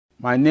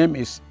My name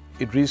is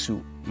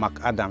Iddrisu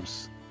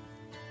McAdams.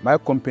 My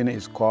company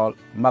is called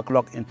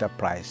McLock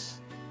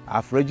Enterprise.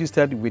 I've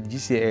registered with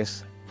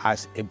GCX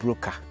as a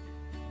broker.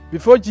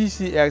 Before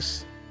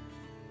GCX,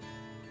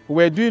 we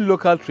were doing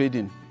local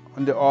trading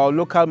on the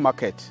local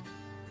market.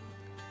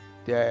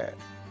 The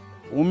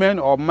woman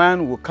or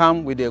man will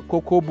come with a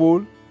cocoa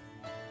bowl,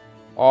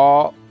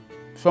 or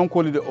some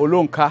call it the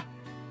olonka,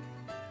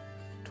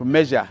 to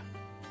measure.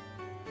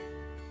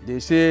 They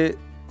say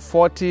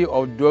 40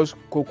 of those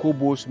cocoa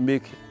bowls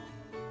make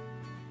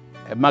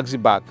a maxi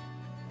bag.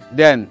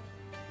 Then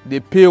they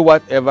pay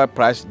whatever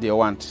price they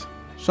want.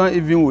 Some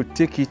even will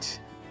take it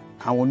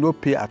and will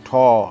not pay at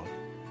all.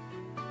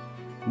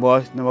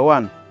 But number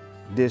one,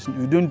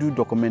 you don't do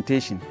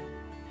documentation.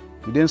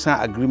 You didn't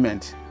sign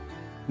agreement,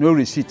 no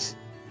receipt.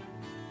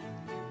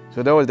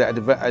 So that was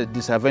the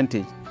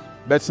disadvantage.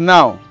 But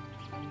now,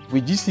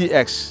 with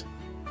GCX,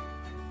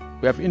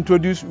 we have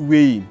introduced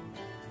weighing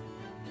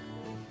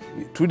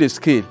through the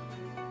scale.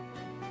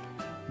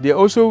 They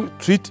also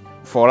treat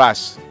for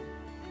us,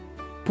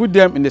 put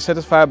them in the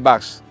certified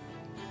bags,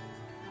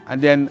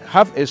 and then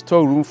have a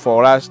storeroom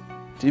for us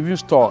to even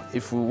store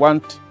if we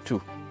want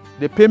to.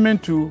 The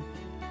payment too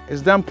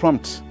is done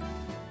prompt.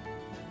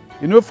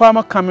 You know,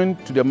 farmer coming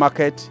to the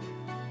market,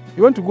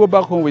 you want to go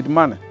back home with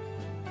money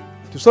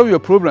to solve your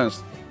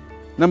problems.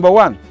 Number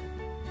one,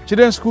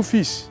 children's school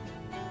fees.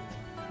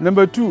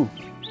 Number two,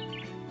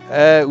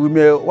 we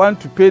may want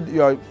to pay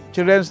your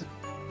children's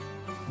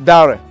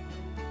dowry,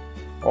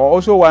 or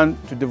also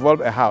want to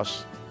develop a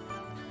house.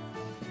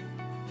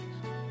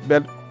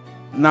 But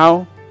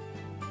now,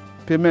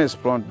 payment is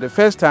prompt. The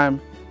first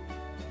time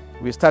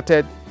we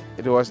started,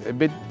 it was a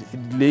bit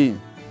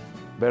delaying.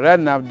 But right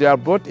now, they are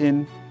brought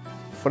in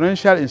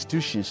financial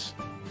institutions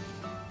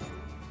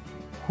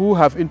who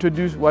have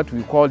introduced what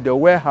we call the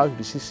warehouse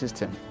receipt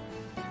system.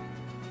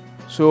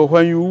 So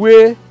when you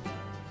weigh,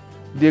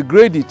 they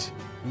grade it,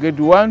 grade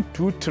 1,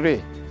 2,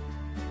 3,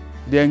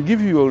 then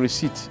give you your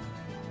receipt,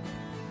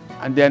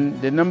 and then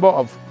the number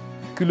of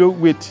kilo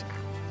weight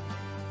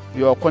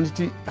your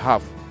quantity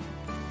have.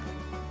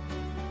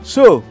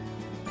 So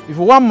if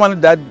you want money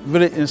that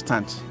very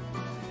instant,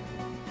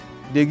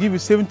 they give you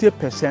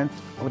 70%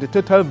 of the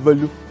total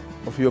value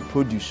of your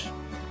produce,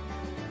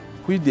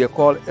 which they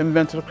call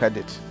inventory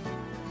credit,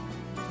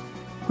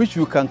 which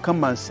you can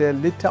come and sell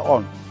later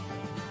on,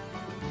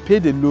 pay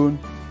the loan,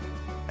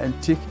 and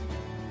take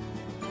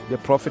the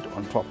profit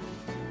on top.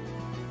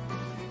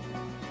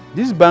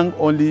 This bank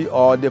only,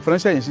 or the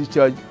financial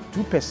institution, charge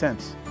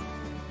 2%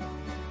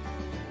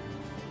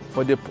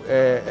 for the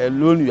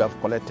loan you have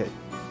collected.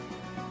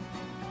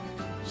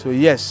 So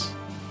yes,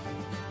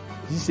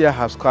 this year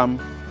has come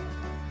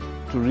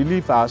to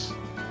relieve us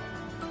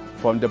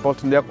from the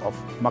bottleneck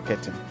of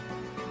marketing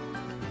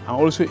and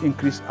also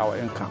increase our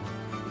income.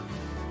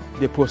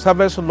 The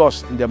post-harvest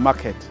loss in the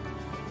market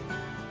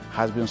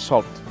has been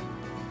solved.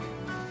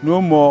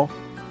 No more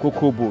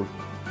cocoa bowl.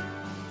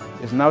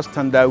 It's now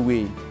standard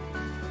way.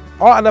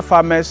 All other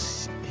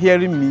farmers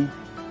hearing me,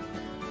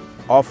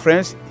 or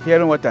friends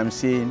hearing what I'm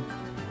saying,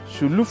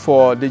 should look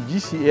for the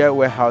GCX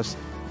warehouse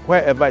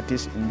wherever it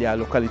is in their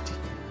locality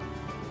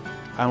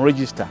and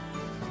register.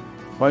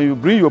 When you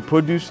bring your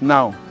produce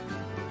now,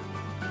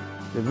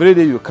 the very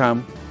day you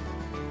come,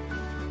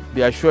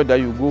 be assured that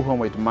you go home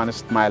with money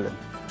smiling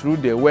through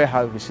the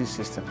warehouse receipt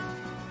system.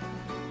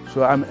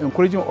 So I'm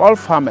encouraging all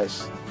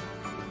farmers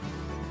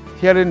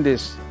hearing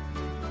this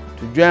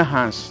to join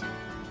hands,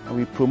 and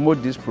we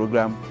promote this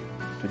program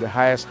to the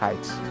highest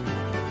heights.